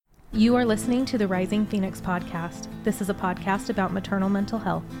You are listening to the Rising Phoenix podcast. This is a podcast about maternal mental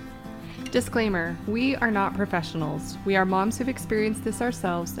health. Disclaimer, we are not professionals. We are moms who've experienced this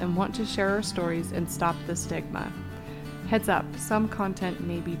ourselves and want to share our stories and stop the stigma. Heads up, some content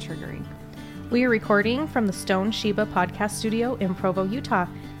may be triggering. We are recording from the Stone Sheba podcast studio in Provo, Utah.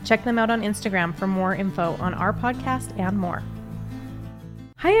 Check them out on Instagram for more info on our podcast and more.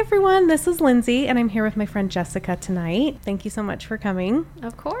 Hi everyone, this is Lindsay and I'm here with my friend Jessica tonight. Thank you so much for coming.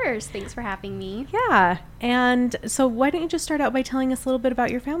 Of course. Thanks for having me. Yeah, and so why don't you just start out by telling us a little bit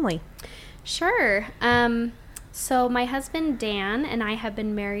about your family? Sure. So my husband Dan and I have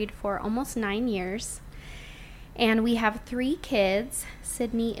been married for almost 9 years. And we have 3 kids.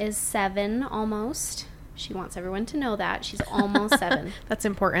 Sydney is 7 almost. She wants everyone to know that. She's almost 7. That's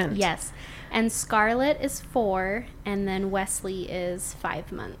important. Yes. And Scarlett is 4, and then Wesley is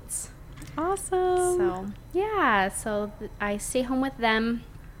 5 months. Awesome. So, yeah. So I stay home with them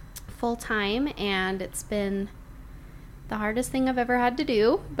full time, and it's been the hardest thing I've ever had to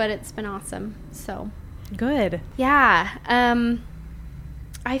do, but it's been awesome. So good. Yeah.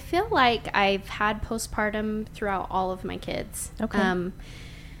 I feel like I've had postpartum throughout all of my kids. Okay.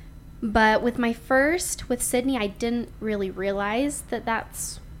 But with my first, with Sydney, I didn't really realize that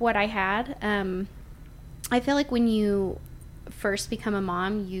that's what I had. I feel like when you first become a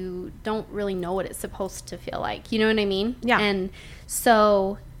mom, you don't really know what it's supposed to feel like. You know what I mean? Yeah. And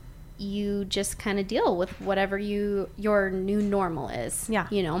so you just kind of deal with whatever your new normal is. Yeah.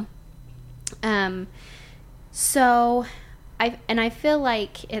 You know? So I feel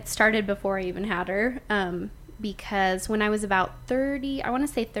like it started before I even had her. Because when I was about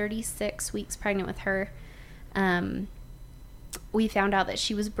 36 weeks pregnant with her, we found out that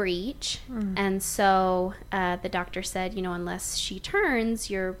she was breech. And so the doctor said, you know, unless she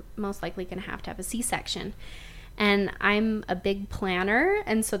turns, you're most likely going to have a C-section. And I'm a big planner,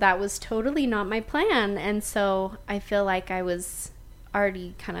 and so that was totally not my plan. And so I feel like I was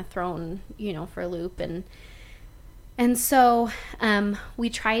already kind of thrown, you know, for a loop. And so we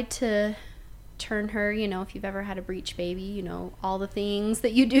tried to turn her, you know, if you've ever had a breech baby, you know, all the things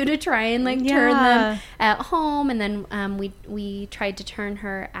that you do to try and like turn them at home. And then we tried to turn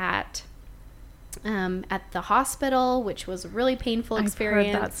her at the hospital, which was a really painful experience.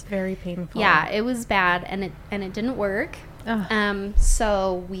 I've heard that's very painful. Yeah, it was bad, and it didn't work.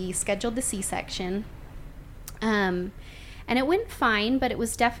 So we scheduled the C-section, and it went fine, but it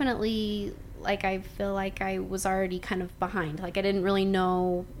was definitely like, I feel like I was already kind of behind. Like, I didn't really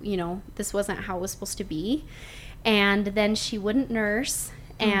know, you know, this wasn't how it was supposed to be. And then she wouldn't nurse,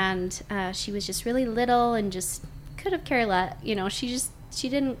 and she was just really little and just could have cared less. You know, she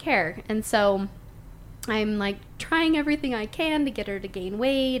didn't care. And so I'm like trying everything I can to get her to gain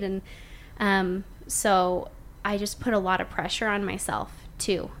weight. And so I just put a lot of pressure on myself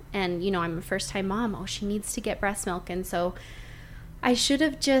too. And, you know, I'm a first-time mom. Oh, she needs to get breast milk. And so I should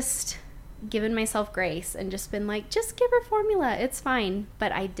have just given myself grace and just been like, just give her formula, it's fine.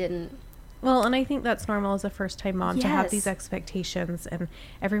 But I didn't. Well, and I think that's normal as a first-time mom to have Yes. these expectations, and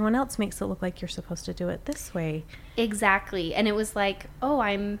everyone else makes it look like you're supposed to do it this way. Exactly. And it was like, oh,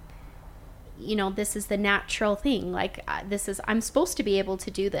 you know, this is the natural thing. Like, I'm supposed to be able to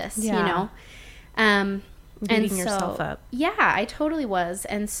do this, Yeah. you know? Beating yourself up. Yeah, I totally was.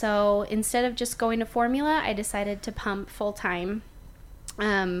 And so instead of just going to formula, I decided to pump full time.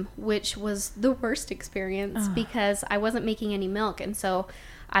 Which was the worst experience because I wasn't making any milk. And so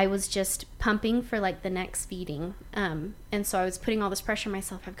I was just pumping for like the next feeding. And so I was putting all this pressure on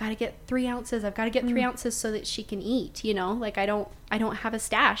myself. I've got to get 3 ounces. I've got to get 3 ounces so that she can eat, you know, like I don't have a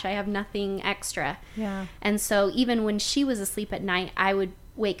stash. I have nothing extra. Yeah. And so even when she was asleep at night, I would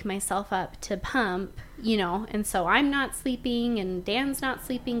wake myself up to pump, you know, and so I'm not sleeping and Dan's not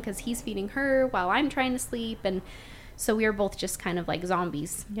sleeping because he's feeding her while I'm trying to sleep. And so we were both just kind of like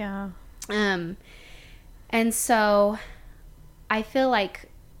zombies. Yeah. And so I feel like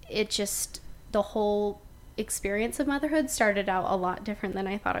the whole experience of motherhood started out a lot different than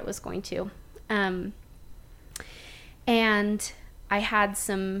I thought it was going to. And I had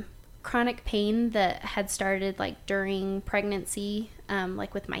some chronic pain that had started like during pregnancy,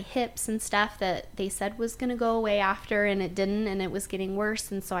 like with my hips and stuff that they said was going to go away after, and it didn't, and it was getting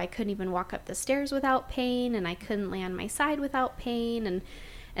worse. And so I couldn't even walk up the stairs without pain, and I couldn't lay on my side without pain.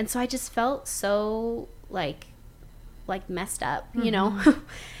 And so I just felt so like messed up, you know?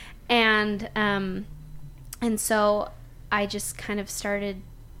 And so I just kind of started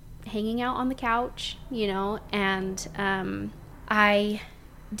hanging out on the couch, you know, and I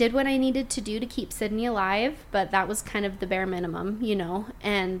did what I needed to do to keep Sydney alive, but that was kind of the bare minimum, you know,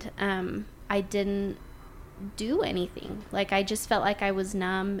 and I didn't do anything. Like, I just felt like I was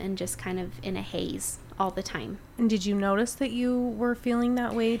numb and just kind of in a haze all the time. And did you notice that you were feeling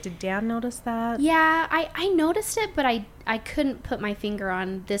that way? Did Dan notice that? Yeah, I noticed it, but I couldn't put my finger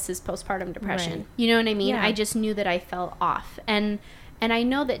on this is postpartum depression. Right. You know what I mean? Yeah. I just knew that I felt off. And I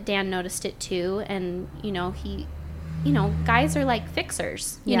know that Dan noticed it too. And, you know, guys are like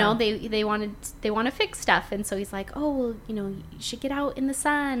fixers. You know, they want to fix stuff. And so he's like, oh, well, you know, you should get out in the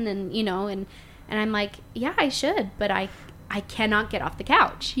sun. And, you know, and I'm like, yeah, I should, but I cannot get off the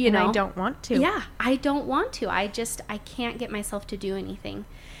couch, you know. I don't want to. Yeah, I don't want to. I can't get myself to do anything.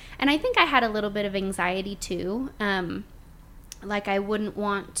 And I think I had a little bit of anxiety too. Like, I wouldn't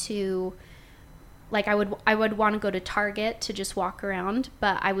want to, like, I would want to go to Target to just walk around,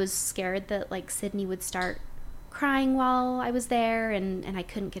 but I was scared that, like, Sydney would start crying while I was there and I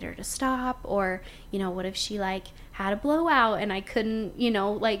couldn't get her to stop. Or, you know, what if she, like, had a blowout and I couldn't, you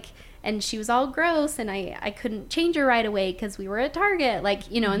know, like, and she was all gross and I couldn't change her right away because we were at Target,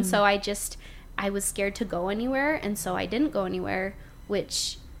 like, you know. Mm-hmm. And so I was scared to go anywhere, and so I didn't go anywhere,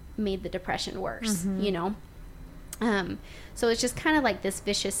 which made the depression worse. Mm-hmm. You know. So it's just kind of like this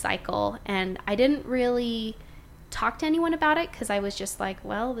vicious cycle, and I didn't really talk to anyone about it because I was just like,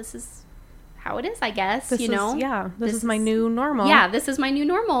 well, this is how it is, I guess. This is my new normal. Yeah, this is my new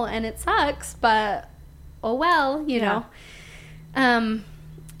normal, and it sucks, but oh well, you know.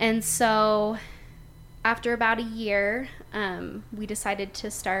 And so after about a year, we decided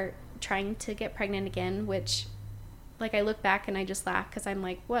to start trying to get pregnant again, which, like, I look back and I just laugh because I'm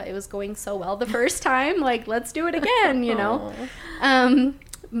like, what? It was going so well the first time. Like, let's do it again, you know?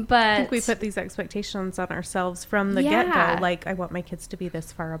 But I think we put these expectations on ourselves from the get-go. Like, I want my kids to be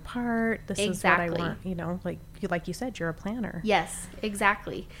this far apart. This is what I want, you know? Like you said, you're a planner. Yes,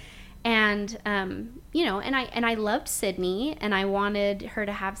 exactly. And, you know, and I loved Sydney, and I wanted her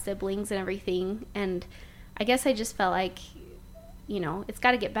to have siblings and everything. And I guess I just felt like, you know, it's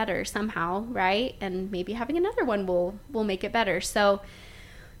got to get better somehow, right? And maybe having another one will make it better. So,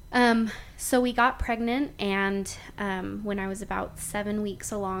 so we got pregnant, and when I was about 7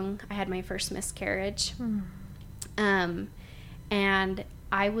 weeks along, I had my first miscarriage. And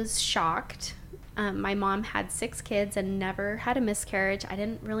I was shocked. My mom had 6 kids and never had a miscarriage. I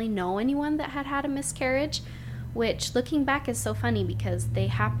didn't really know anyone that had a miscarriage, which, looking back, is so funny because they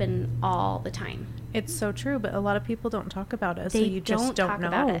happen all the time. It's so true, but a lot of people don't talk about it, so you just don't know.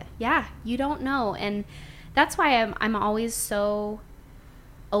 About it. Yeah, you don't know. And that's why I'm always so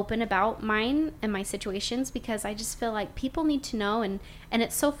open about mine and my situations, because I just feel like people need to know. And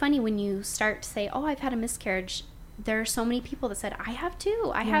it's so funny when you start to say, oh, I've had a miscarriage. There are so many people that said, I have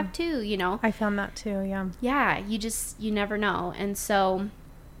too, you know. I found that too, yeah. Yeah, you never know. And so,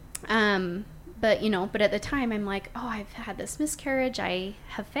 but, you know, but at the time I'm like, oh, I've had this miscarriage. I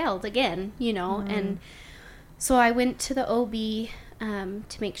have failed again, you know. And so I went to the OB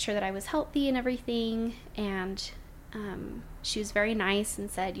to make sure that I was healthy and everything. And she was very nice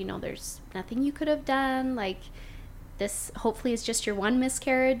and said, you know, there's nothing you could have done. Like, this hopefully is just your one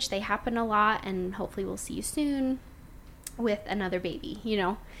miscarriage. They happen a lot, and hopefully we'll see you soon with another baby, you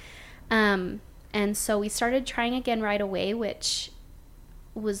know. And so we started trying again right away, which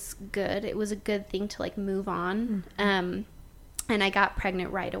was good. It was a good thing to, like, move on. And I got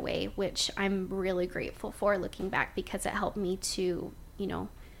pregnant right away, which I'm really grateful for looking back, because it helped me to, you know,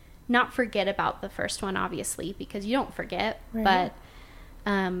 not forget about the first one, obviously, because you don't forget, right.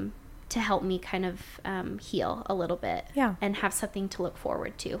 But to help me kind of heal a little bit, and have something to look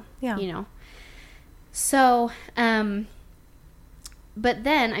forward to, you know. So, but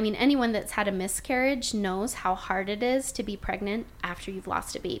then, I mean, anyone that's had a miscarriage knows how hard it is to be pregnant after you've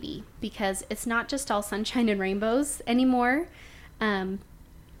lost a baby, because it's not just all sunshine and rainbows anymore,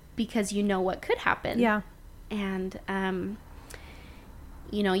 because you know what could happen. Yeah. And,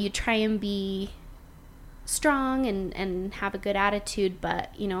 you know, you try and be strong and have a good attitude,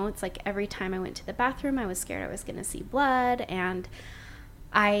 but, you know, it's like every time I went to the bathroom, I was scared I was going to see blood, and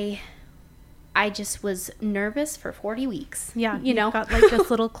I just was nervous for 40 weeks. Yeah, you know, got like this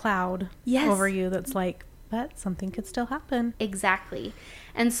little cloud over you that's like, but something could still happen. Exactly.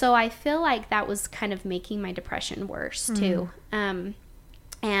 And so I feel like that was kind of making my depression worse too. And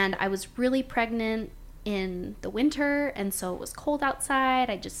I was really pregnant in the winter, and so it was cold outside.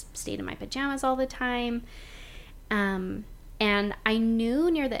 I just stayed in my pajamas all the time. And I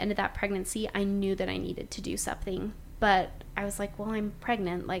knew near the end of that pregnancy, I knew that I needed to do something, but I was like, well, I'm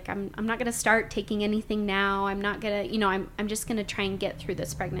pregnant. Like, I'm not going to start taking anything now. I'm not going to, you know, I'm just going to try and get through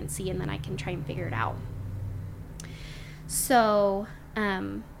this pregnancy, and then I can try and figure it out. So,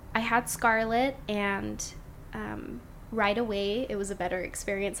 I had Scarlett, and, right away, it was a better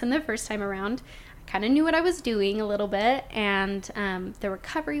experience than the first time around. I kind of knew what I was doing a little bit, and the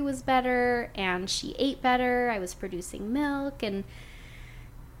recovery was better, and she ate better. I was producing milk, and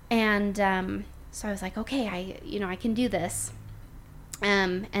so I was like, okay, I can do this.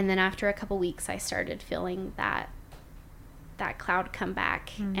 And then after a couple weeks, I started feeling that cloud come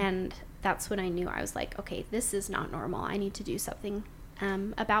back, and that's when I knew. I was like, okay, this is not normal. I need to do something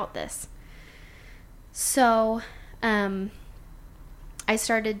about this. So I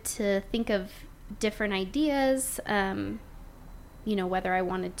started to think of different ideas, whether I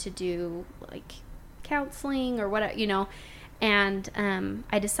wanted to do like counseling or what, and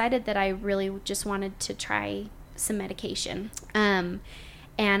I decided that I really just wanted to try some medication. And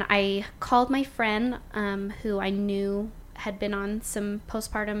I called my friend who I knew had been on some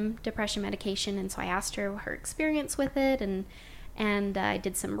postpartum depression medication, and so I asked her experience with it, and I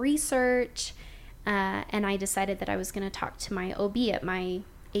did some research, and I decided that I was going to talk to my OB at my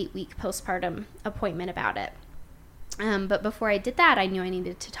 8-week postpartum appointment about it. But before I did that, I knew I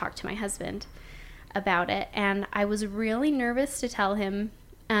needed to talk to my husband about it, and I was really nervous to tell him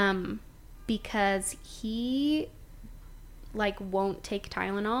because he won't take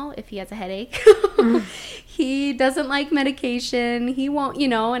Tylenol if he has a headache. He doesn't like medication. He won't,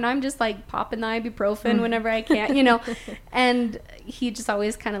 and I'm just popping the ibuprofen whenever I can, and he just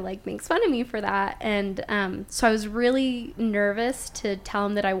always kind of makes fun of me for that. And so I was really nervous to tell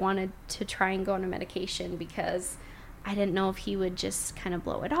him that I wanted to try and go on a medication because I didn't know if he would just kind of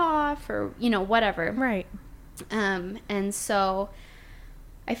blow it off or, whatever. Right. And so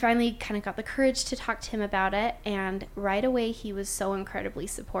I finally kind of got the courage to talk to him about it, and right away he was so incredibly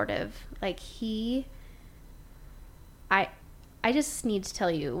supportive. I just need to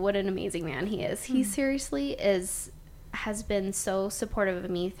tell you what an amazing man he is. He seriously has been so supportive of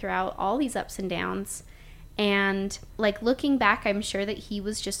me throughout all these ups and downs. And looking back, I'm sure that he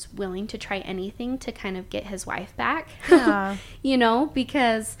was just willing to try anything to kind of get his wife back. Yeah.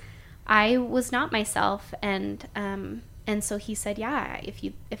 Because I was not myself, and so he said, yeah,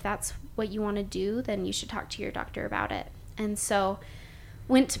 if that's what you want to do, then you should talk to your doctor about it. And so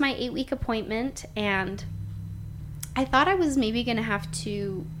went to my 8-week appointment, and I thought I was maybe going to have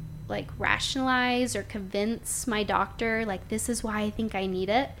to rationalize or convince my doctor, this is why I think I need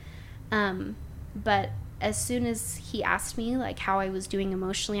it. But as soon as he asked me how I was doing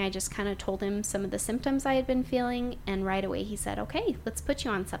emotionally, I just kind of told him some of the symptoms I had been feeling, and right away he said, okay, let's put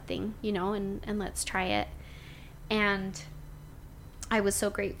you on something, and let's try it. And I was so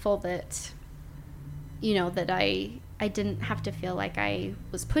grateful that, that I didn't have to feel like I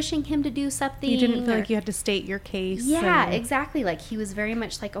was pushing him to do something. You didn't feel like you had to state your case. Yeah, exactly. He was very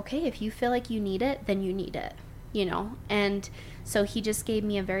much okay, if you feel like you need it, then you need it, And so he just gave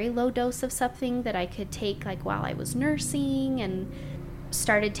me a very low dose of something that I could take while I was nursing, and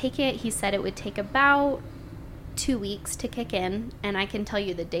started taking it. He said it would take about 2 weeks to kick in, and I can tell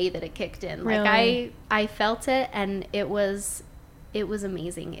you the day that it kicked in. Really? I felt it, and it was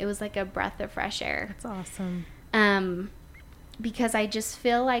amazing. It was like a breath of fresh air. That's awesome. Because I just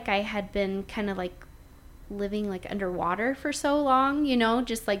feel like I had been kind of living underwater for so long,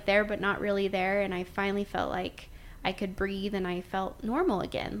 just there but not really there, and I finally felt like I could breathe, and I felt normal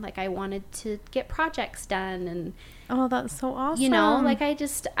again. I wanted to get projects done, and oh, that's so awesome.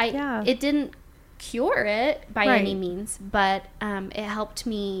 Yeah. It didn't cure it by Right. any means, but it helped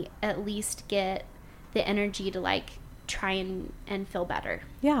me at least get the energy to try and feel better.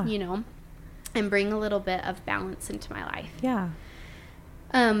 Yeah. And bring a little bit of balance into my life. Yeah.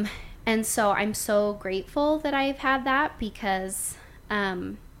 And so I'm so grateful that I've had that, because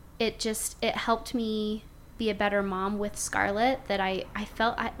it helped me be a better mom with Scarlett, that I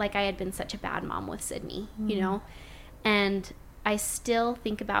felt like I had been such a bad mom with Sydney, and I still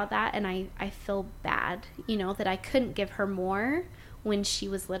think about that, and I feel bad, that I couldn't give her more when she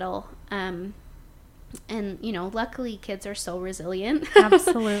was little. And, luckily kids are so resilient.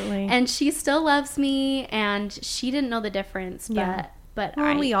 Absolutely. And she still loves me, and she didn't know the difference, Yeah. but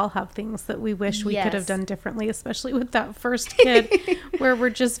we all have things that we wish we could have Yes. done differently, especially with that first kid where we're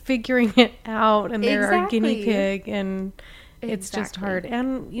just figuring it out, and they're our guinea Exactly. pig, and it's just Exactly. hard.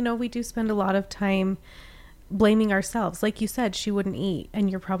 And, we do spend a lot of time blaming ourselves. Like you said, she wouldn't eat, and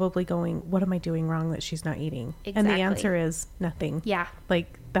you're probably going, what am I doing wrong that she's not eating? And the Exactly. answer is nothing. Yeah.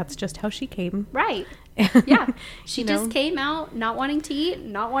 That's just how she came. Right. Yeah. She You just know? came out not wanting to eat,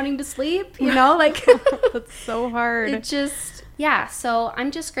 not wanting to sleep, That's so hard. it just, yeah. So I'm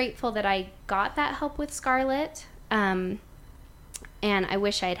just grateful that I got that help with Scarlett. And I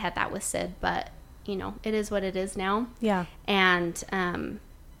wish I had had that with Sid, but it is what it is now. Yeah. And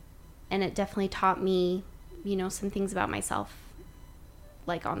it definitely taught me, some things about myself,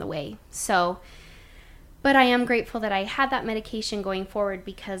 on the way. So, But I am grateful that I had that medication going forward,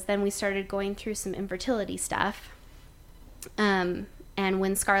 because then we started going through some infertility stuff. And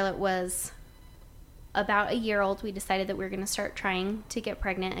when Scarlett was about a year old, we decided that we were going to start trying to get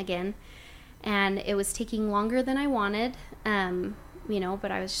pregnant again. And it was taking longer than I wanted,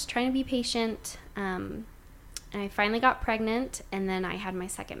 but I was just trying to be patient. And I finally got pregnant, and then I had my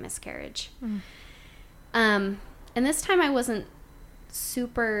second miscarriage. And this time I wasn't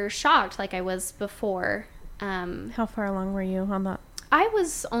super shocked like I was before. How far along were you on that? I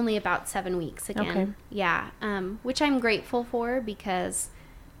was only about 7 weeks again. Okay. Yeah. Which I'm grateful for, because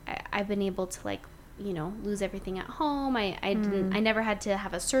I've been able to lose everything at home. I never had to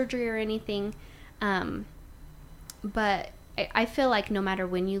have a surgery or anything. But I feel like no matter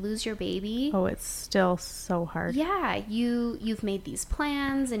when you lose your baby. Oh, it's still so hard. Yeah. You've made these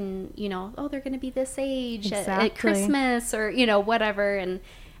plans, and, they're going to be this age at Christmas, or, whatever.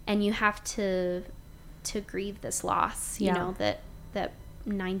 And you have to grieve this loss, that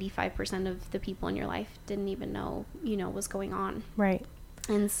 95% of the people in your life didn't even know, was going on. Right.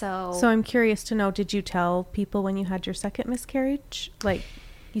 And so I'm curious to know, did you tell people when you had your second miscarriage? Like,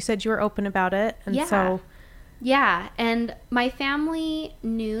 you said you were open about it. And yeah. And my family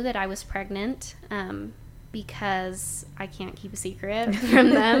knew that I was pregnant, because I can't keep a secret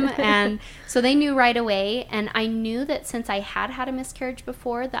from them. And so they knew right away. And I knew that since I had a miscarriage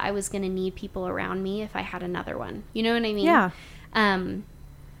before, that I was going to need people around me if I had another one. You know what I mean? Yeah.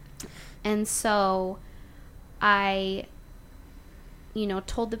 And so I,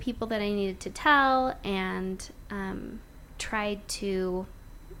 told the people that I needed to tell, and tried to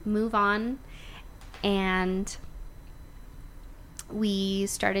move on. And we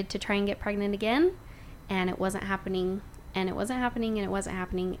started to try and get pregnant again. And it wasn't happening, and it wasn't happening, and it wasn't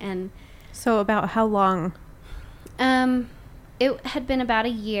happening. And so about how long? It had been about a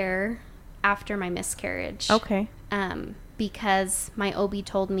year after my miscarriage. Okay. Because my OB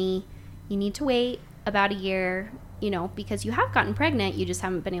told me, you need to wait about a year, because you have gotten pregnant, you just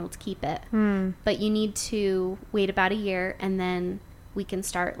haven't been able to keep it. But you need to wait about a year, and then we can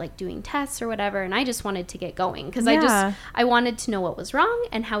start doing tests or whatever. And I just wanted to get going, because I wanted to know what was wrong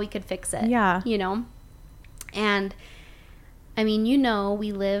and how we could fix it. Yeah. And I mean,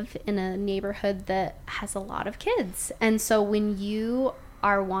 we live in a neighborhood that has a lot of kids. And so when you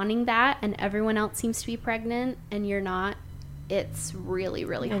are wanting that and everyone else seems to be pregnant and you're not, it's really,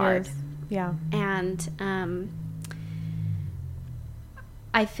 really hard. Is. Yeah. And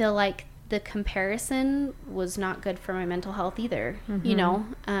I feel like the comparison was not good for my mental health either.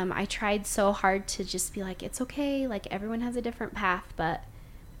 I tried so hard to just be like, it's okay. Everyone has a different path, but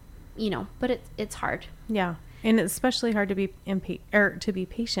it's hard. Yeah. And it's especially hard to be to be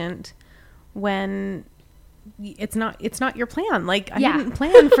patient when it's not your plan. I didn't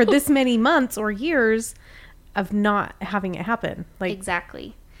plan for this many months or years of not having it happen.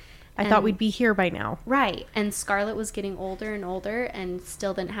 Exactly. I thought we'd be here by now. Right. And Scarlett was getting older and older and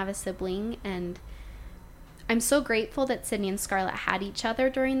still didn't have a sibling. And I'm so grateful that Sydney and Scarlett had each other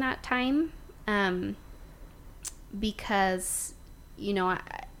during that time. Because,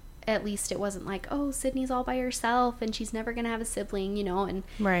 at least it wasn't like, oh, Sydney's all by herself and she's never going to have a sibling, and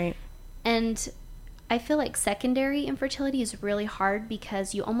right. And I feel like secondary infertility is really hard,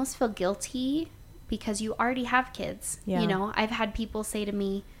 because you almost feel guilty because you already have kids. Yeah. I've had people say to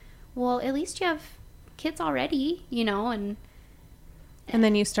me, well, at least you have kids already, and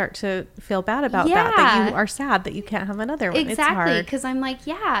then you start to feel bad about that you are sad that you can't have another one. Exactly, because I'm like,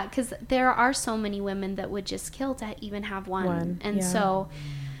 because there are so many women that would just kill to even have one. And so,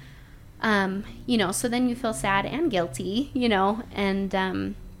 so then you feel sad and guilty,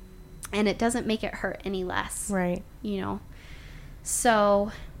 and it doesn't make it hurt any less. Right.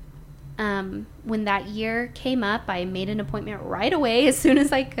 So when that year came up, I made an appointment right away as soon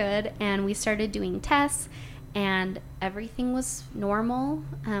as I could, and we started doing tests, and everything was normal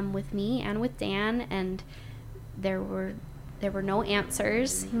with me and with Dan, and there were no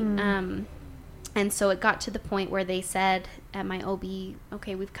answers. And so it got to the point where they said at my OB,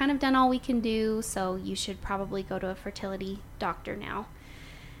 okay, we've kind of done all we can do, so you should probably go to a fertility doctor now.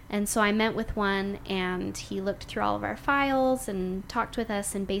 And so I met with one, and he looked through all of our files and talked with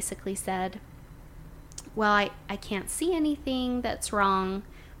us and basically said, well, I can't see anything that's wrong,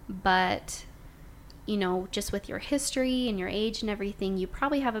 but, just with your history and your age and everything, you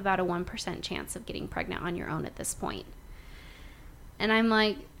probably have about a 1% chance of getting pregnant on your own at this point. And I'm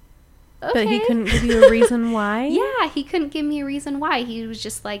like, okay. But he couldn't give you a reason why? Yeah, he couldn't give me a reason why. He was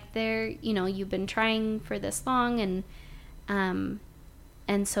just like, you've been trying for this long,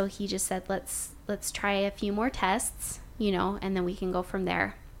 and so he just said, let's try a few more tests, and then we can go from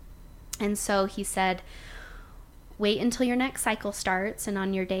there. And so he said, wait until your next cycle starts, and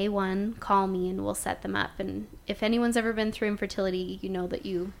on your day 1, call me and we'll set them up. And if anyone's ever been through infertility, you know that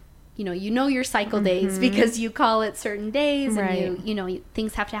you know your cycle days because you call it certain days, and you know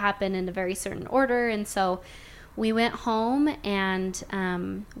things have to happen in a very certain order. And so we went home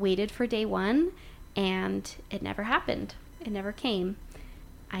and waited for day 1, and it never happened. It never came.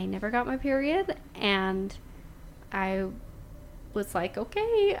 I never got my period, and I was like,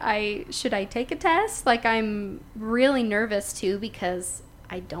 okay, should I take a test? Like, I'm really nervous too because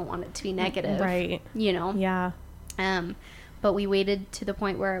I don't want it to be negative. Right. You know? Yeah. But we waited to the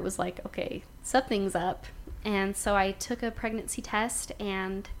point where it was like, okay, something's up. And so I took a pregnancy test,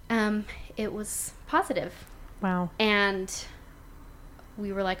 and it was positive. Wow. And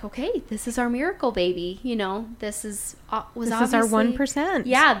we were like, okay, this is our miracle baby. You know, this is our 1%.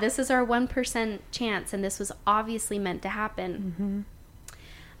 Yeah, this is our 1% chance, and this was obviously meant to happen.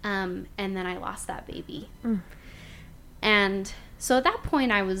 And then I lost that baby. And so at that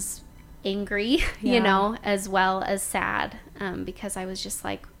point I was angry, you know, as well as sad, because I was just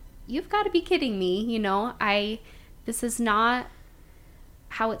like, you've got to be kidding me. You know, this is not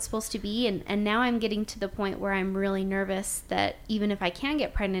how it's supposed to be. And now I'm getting to the point where I'm really nervous that even if I can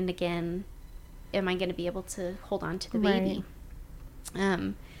get pregnant again, am I going to be able to hold on to the baby?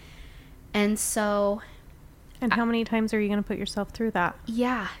 And so. And how many times are you going to put yourself through that?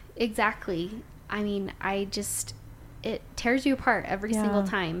 Yeah, exactly. I mean, it tears you apart every single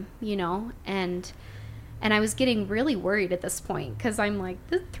time, you know, and I was getting really worried at this point because I'm like,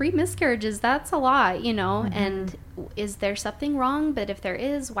 the 3 miscarriages, that's a lot, you know, and is there something wrong? But if there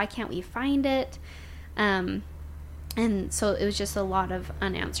is, why can't we find it? And so it was just a lot of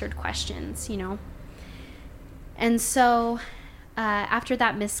unanswered questions, you know. And so after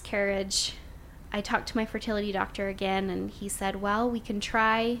that miscarriage, I talked to my fertility doctor again, and he said, well, we can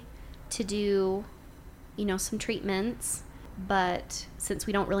try to do, you know, some treatments, but since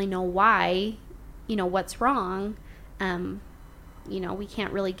we don't really know why, you know, what's wrong, you know, we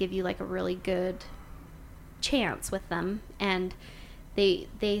can't really give you like a really good chance with them. And they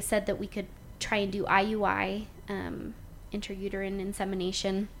said that we could try and do IUI, intrauterine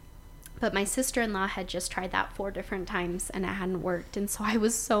insemination, but my sister-in-law had just tried that 4 different times and it hadn't worked. And so I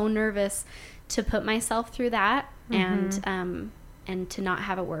was so nervous to put myself through that and to not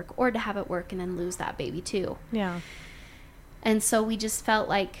have it work, or to have it work and then lose that baby too. Yeah. And so we just felt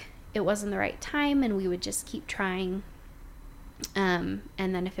like it wasn't the right time, and we would just keep trying. And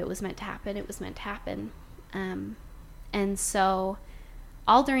then if it was meant to happen, it was meant to happen. And so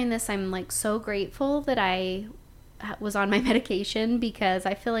all during this, I'm like so grateful that I was on my medication, because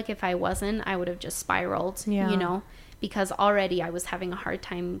I feel like if I wasn't, I would have just spiraled, you know, because already I was having a hard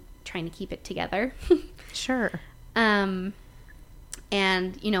time trying to keep it together. Sure.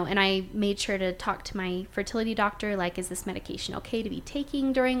 And, you know, and I made sure to talk to my fertility doctor, like, is this medication okay to be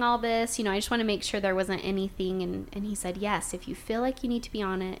taking during all this? You know, I just want to make sure there wasn't anything. And he said, yes, if you feel like you need to be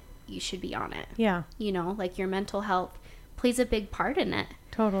on it, you should be on it. Yeah. You know, like your mental health plays a big part in it.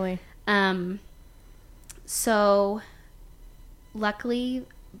 Totally. So luckily,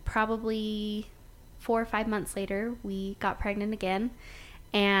 probably 4 or 5 months later, we got pregnant again.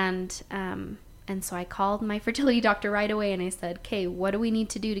 And so I called my fertility doctor right away, and I said, okay, what do we need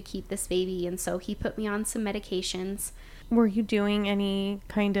to do to keep this baby? And so he put me on some medications. Were you doing any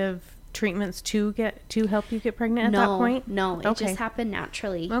kind of treatments to help you get pregnant at that point? No, it just happened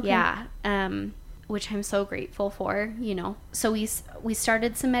naturally. Okay. Yeah. Which I'm so grateful for, you know. So we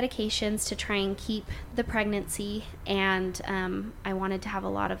started some medications to try and keep the pregnancy, and I wanted to have a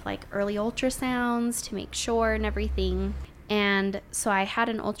lot of like early ultrasounds to make sure and everything. And so I had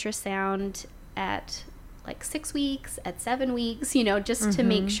an ultrasound at like 6 weeks, at 7 weeks, you know, just to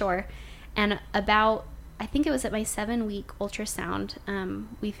make sure. And I think it was at my 7-week ultrasound,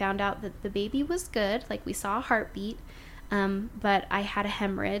 we found out that the baby was good. Like, we saw a heartbeat, but I had a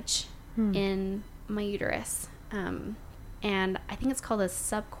hemorrhage in my uterus. And I think it's called a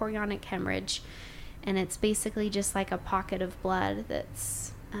subchorionic hemorrhage. And it's basically just like a pocket of blood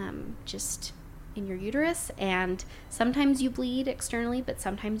that's just in your uterus. And sometimes you bleed externally, but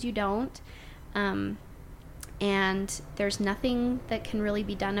sometimes you don't. And there's nothing that can really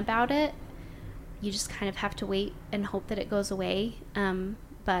be done about it. You just kind of have to wait and hope that it goes away.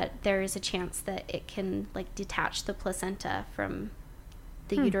 But there is a chance that it can like detach the placenta from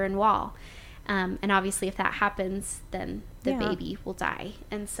the uterine wall. And obviously if that happens, then the baby will die.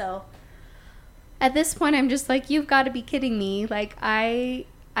 And so at this point, I'm just like, you've got to be kidding me. Like, I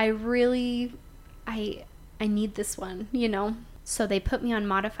really need this one, you know? So they put me on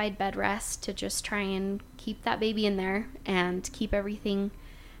modified bed rest to just try and keep that baby in there and keep everything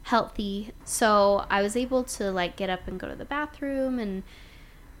healthy. So I was able to like get up and go to the bathroom and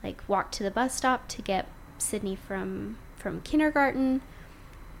like walk to the bus stop to get Sydney from kindergarten.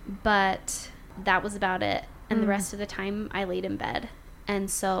 But that was about it. And the rest of the time I laid in bed.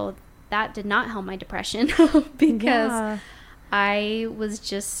 And so that did not help my depression because I was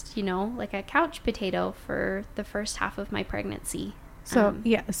just, you know, like a couch potato for the first half of my pregnancy. So,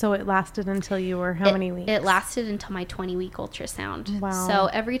 so it lasted until you were how many weeks? It lasted until my 20-week ultrasound. Wow. So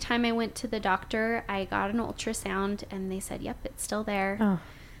every time I went to the doctor, I got an ultrasound and they said, yep, it's still there. Oh.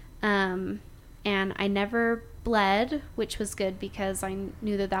 And I never bled, which was good because I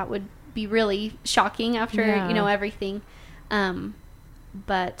knew that would be really shocking after, you know, everything.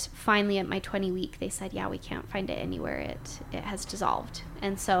 But finally at my 20 week, they said, yeah, we can't find it anywhere. It has dissolved.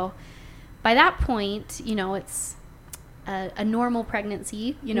 And so by that point, you know, it's a normal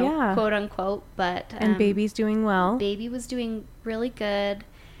pregnancy, you know, quote unquote, but, and baby's doing well. Baby was doing really good.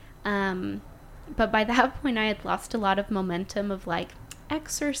 But by that point I had lost a lot of momentum of like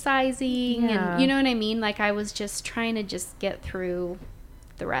exercising and you know what I mean? Like I was just trying to just get through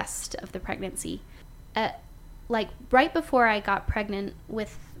the rest of the pregnancy. Like right before I got pregnant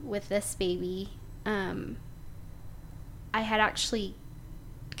with this baby, I had actually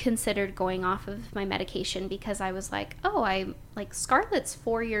considered going off of my medication because I was like, Scarlett's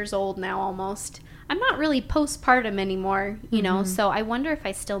 4 years old now almost. I'm not really postpartum anymore, you know, so I wonder if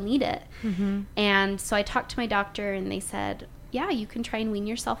I still need it. And so I talked to my doctor and they said, yeah, you can try and wean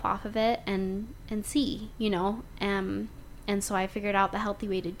yourself off of it and see, you know. And so I figured out the healthy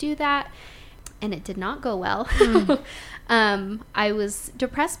way to do that. And it did not go well. I was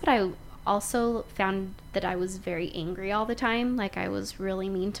depressed, but I also found that I was very angry all the time. Like I was really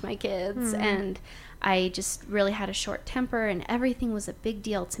mean to my kids and I just really had a short temper and everything was a big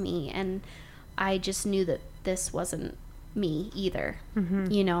deal to me. And I just knew that this wasn't me either,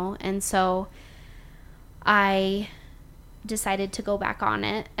 you know? And so I decided to go back on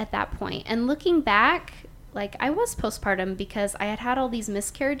it at that point. And looking back, like I was postpartum because I had had all these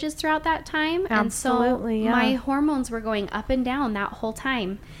miscarriages throughout that time. Absolutely, and so my hormones were going up and down that whole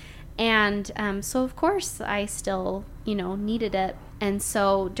time. And so of course I still, you know, needed it. And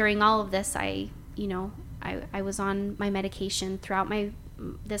so during all of this, I was on my medication throughout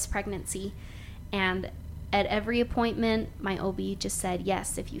this pregnancy. And at every appointment, my OB just said,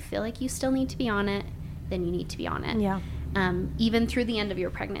 yes, if you feel like you still need to be on it, then you need to be on it. Yeah. Even through the end of your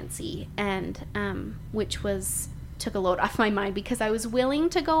pregnancy, and which took a load off my mind because I was willing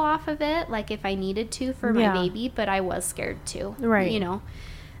to go off of it, like if I needed to for my baby, but I was scared too, right? You know,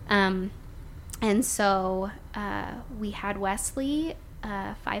 and so we had Wesley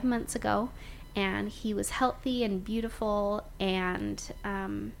 5 months ago, and he was healthy and beautiful, and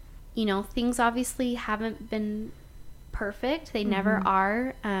you know, things obviously haven't been perfect. They never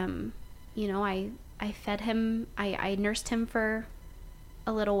are. You know, I fed him, I nursed him for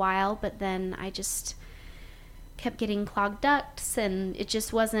a little while, but then I just kept getting clogged ducts and it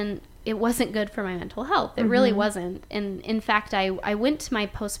just wasn't good for my mental health. It really wasn't. And in fact, I went to my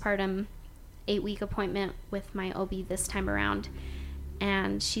postpartum 8-week appointment with my OB this time around,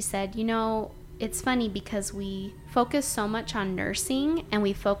 and she said, you know, it's funny because we focus so much on nursing and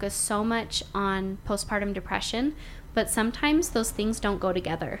we focus so much on postpartum depression, but sometimes those things don't go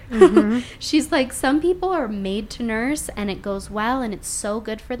together. She's like, some people are made to nurse and it goes well and it's so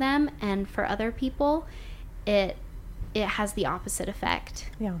good for them. And for other people, it has the opposite effect.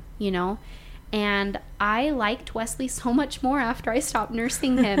 Yeah. You know? And I liked Wesley so much more after I stopped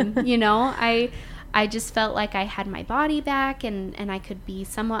nursing him. You know, I just felt like I had my body back and I could be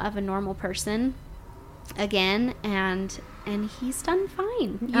somewhat of a normal person again, and he's done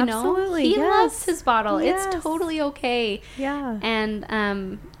fine. You Absolutely, know, he loves his bottle. It's totally okay. Yeah.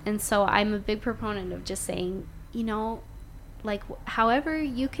 And so I'm a big proponent of just saying, you know, like however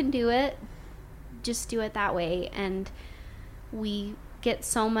you can do it, just do it that way. And we get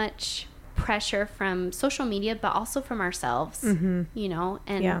so much pressure from social media, but also from ourselves, you know,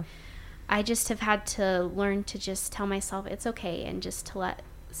 and I just have had to learn to just tell myself it's okay and just to let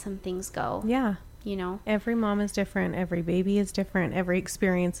some things go. Yeah. You know, every mom is different. Every baby is different. Every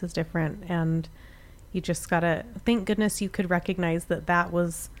experience is different. And you just gotta, thank goodness you could recognize that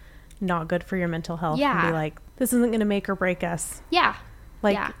was not good for your mental health. And be like, this isn't going to make or break us. Yeah.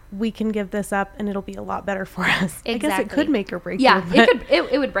 Like we can give this up and it'll be a lot better for us. Exactly. I guess it could make or break you. Yeah,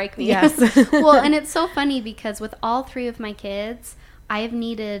 it would break me. Yes. Well, and it's so funny because with all 3 of my kids, I have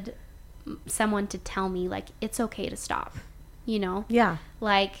needed someone to tell me like, it's okay to stop, you know? Yeah.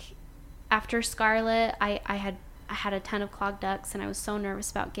 Like, after Scarlett, I had a ton of clogged ducts and I was so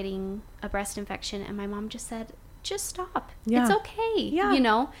nervous about getting a breast infection, and my mom just said, just stop. Yeah. It's okay. Yeah. You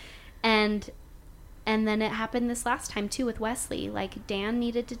know? And then it happened this last time too with Wesley. Like, Dan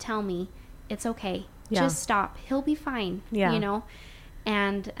needed to tell me, it's okay. Yeah. Just stop. He'll be fine. Yeah. You know?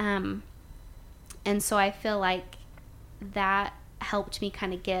 And so I feel like that helped me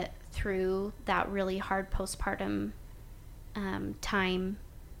kind of get through that really hard postpartum time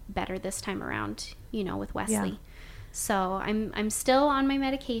better this time around, you know, with Wesley. Yeah. So I'm still on my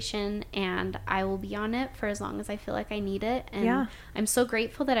medication, and I will be on it for as long as I feel like I need it. And Yeah. I'm so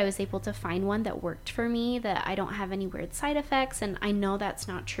grateful that I was able to find one that worked for me, that I don't have any weird side effects. And I know that's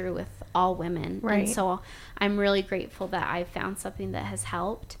not true with all women. Right. And so I'm really grateful that I found something that has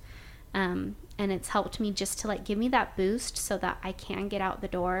helped. And it's helped me just to like give me that boost so that I can get out the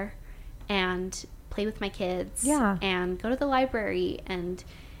door and play with my kids. Yeah. And go to the library and,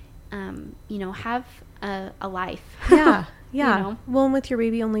 you know, have a life. Yeah. Yeah. You know? Well, and with your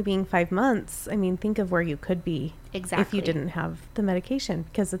baby only being 5 months, I mean, think of where you could be Exactly. if you didn't have the medication,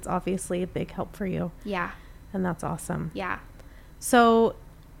 because it's obviously a big help for you. Yeah. And that's awesome. Yeah. So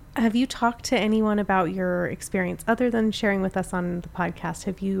have you talked to anyone about your experience other than sharing with us on the podcast?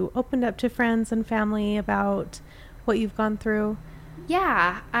 Have you opened up to friends and family about what you've gone through?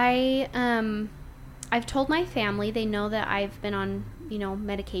 Yeah. I've told my family. They know that I've been on, you know,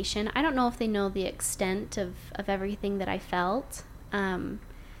 medication. I don't know if they know the extent of everything that I felt.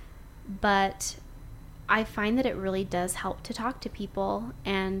 But I find that it really does help to talk to people.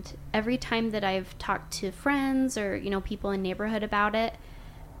 And every time that I've talked to friends or, you know, people in neighborhood about it,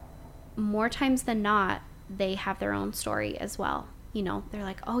 more times than not, they have their own story as well. You know, they're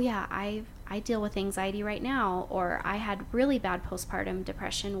like, oh yeah, I deal with anxiety right now, or I had really bad postpartum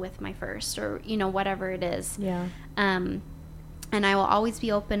depression with my first, or, you know, whatever it is. Yeah. And I will always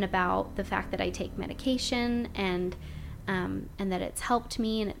be open about the fact that I take medication and that it's helped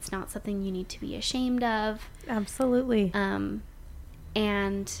me, and it's not something you need to be ashamed of. Absolutely. And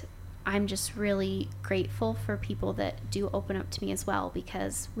I'm just really grateful for people that do open up to me as well,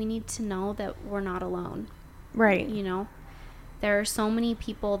 because we need to know that we're not alone. Right. You know, there are so many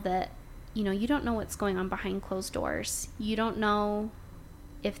people that, you know, you don't know what's going on behind closed doors. You don't know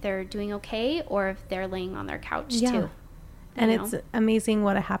if they're doing okay or if they're laying on their couch too. And you it's know? amazing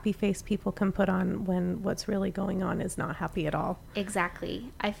what a happy face people can put on when what's really going on is not happy at all.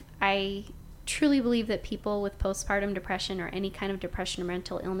 Exactly. I truly believe that people with postpartum depression or any kind of depression or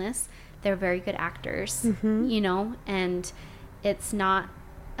mental illness, they're very good actors, you know, and it's not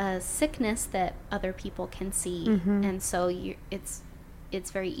a sickness that other people can see. And so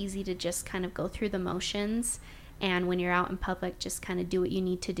it's very easy to just kind of go through the motions, and when you're out in public, just kind of do what you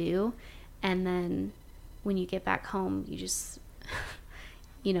need to do. And then when you get back home, you just,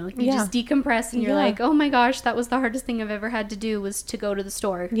 you know, you just decompress, and you're like, oh my gosh, that was the hardest thing I've ever had to do, was to go to the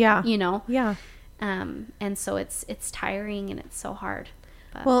store. Yeah. You know? Yeah. And so it's tiring, and it's so hard.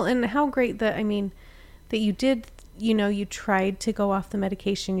 But. Well, and how great that, I mean, that you did, you know, you tried to go off the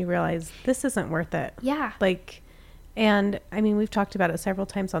medication, you realized this isn't worth it. Yeah. Like, and I mean, we've talked about it several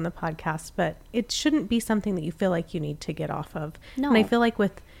times on the podcast, but it shouldn't be something that you feel like you need to get off of. No. And I feel like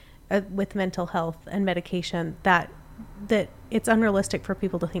with mental health and medication, that it's unrealistic for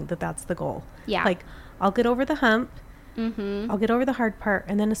people to think that that's the goal. Yeah. Like, I'll get over the hump. Mm-hmm. I'll get over the hard part.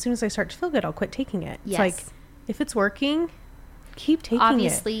 And then as soon as I start to feel good, I'll quit taking it. Yes. It's like, if it's working, keep taking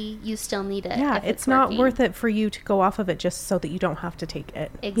Obviously, you still need it. Yeah, if it's not working. worth it for you to go off of it just so that you don't have to take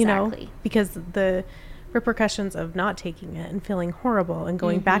it. You know? Exactly. Because the repercussions of not taking it and feeling horrible and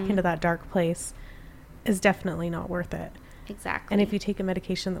going back into that dark place is definitely not worth it. Exactly. And if you take a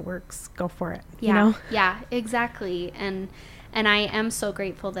medication that works, go for it. Yeah. You know? Yeah, exactly. And I am so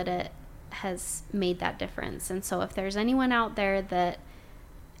grateful that it has made that difference. And so if there's anyone out there that,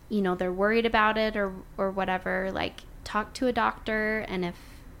 you know, they're worried about it or whatever, like, talk to a doctor. And if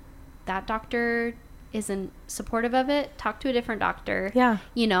that doctor isn't supportive of it, talk to a different doctor. Yeah.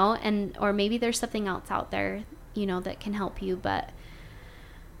 You know, or maybe there's something else out there, you know, that can help you. But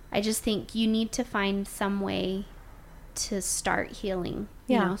I just think you need to find some way to start healing,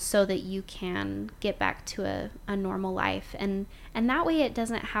 you know, so that you can get back to a normal life. And that way it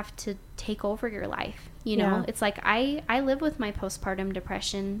doesn't have to take over your life. You know, it's like I live with my postpartum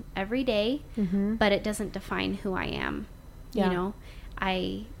depression every day, but it doesn't define who I am. You know,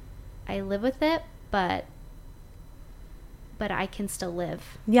 I live with it, but I can still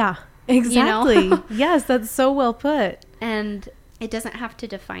live. Yeah, exactly. You know? Yes, that's so well put. And it doesn't have to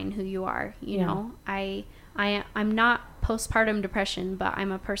define who you are. You know, I'm not postpartum depression, but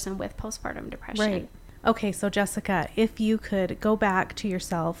I'm a person with postpartum depression. Right. Okay, so Jessica, if you could go back to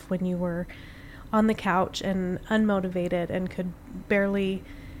yourself when you were on the couch and unmotivated and could barely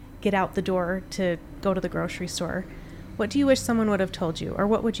get out the door to go to the grocery store. What do you wish someone would have told you, or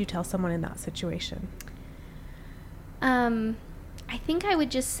what would you tell someone in that situation? I think I would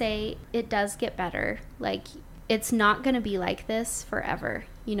just say it does get better. Like, it's not going to be like this forever,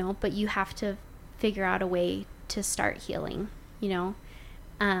 you know, but you have to figure out a way to start healing, you know.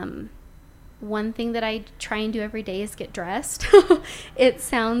 One thing that I try and do every day is get dressed. It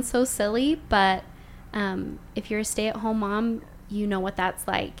sounds so silly, but if you're a stay-at-home mom, you know what that's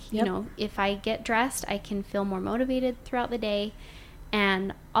like. Yep. You know, if I get dressed, I can feel more motivated throughout the day.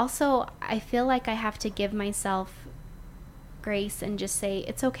 And also, I feel like I have to give myself grace and just say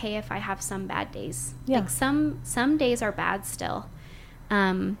it's okay if I have some bad days. Yeah. Like some days are bad still.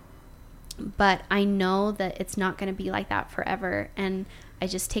 But I know that it's not going to be like that forever, and I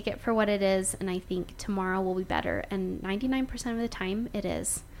just take it for what it is, and I think tomorrow will be better, and 99% of the time it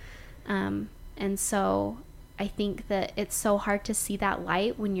is. And so I think that it's so hard to see that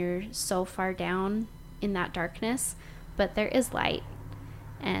light when you're so far down in that darkness, but there is light.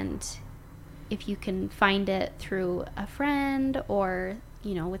 And if you can find it through a friend, or,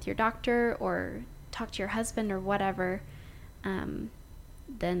 you know, with your doctor, or talk to your husband or whatever,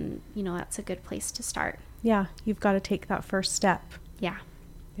 then, you know, that's a good place to start. Yeah, you've got to take that first step. Yeah.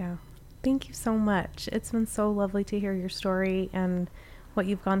 Yeah. Thank you so much. It's been so lovely to hear your story and what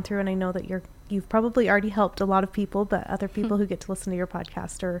you've gone through. And I know that you've probably already helped a lot of people, but other people who get to listen to your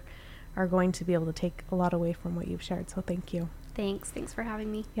podcast are going to be able to take a lot away from what you've shared. So thank you. Thanks for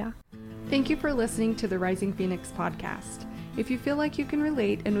having me. Yeah. Thank you for listening to the Rising Phoenix podcast. If you feel like you can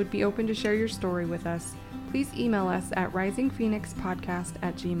relate and would be open to share your story with us, please email us at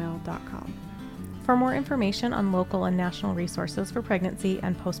risingphoenixpodcast@gmail.com. For more information on local and national resources for pregnancy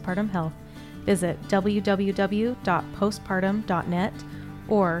and postpartum health, visit www.postpartum.net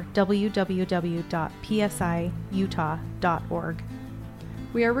or www.psiutah.org.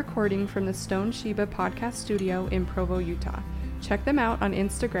 We are recording from the Stone Sheba Podcast Studio in Provo, Utah. Check them out on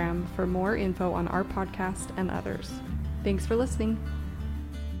Instagram for more info on our podcast and others. Thanks for listening.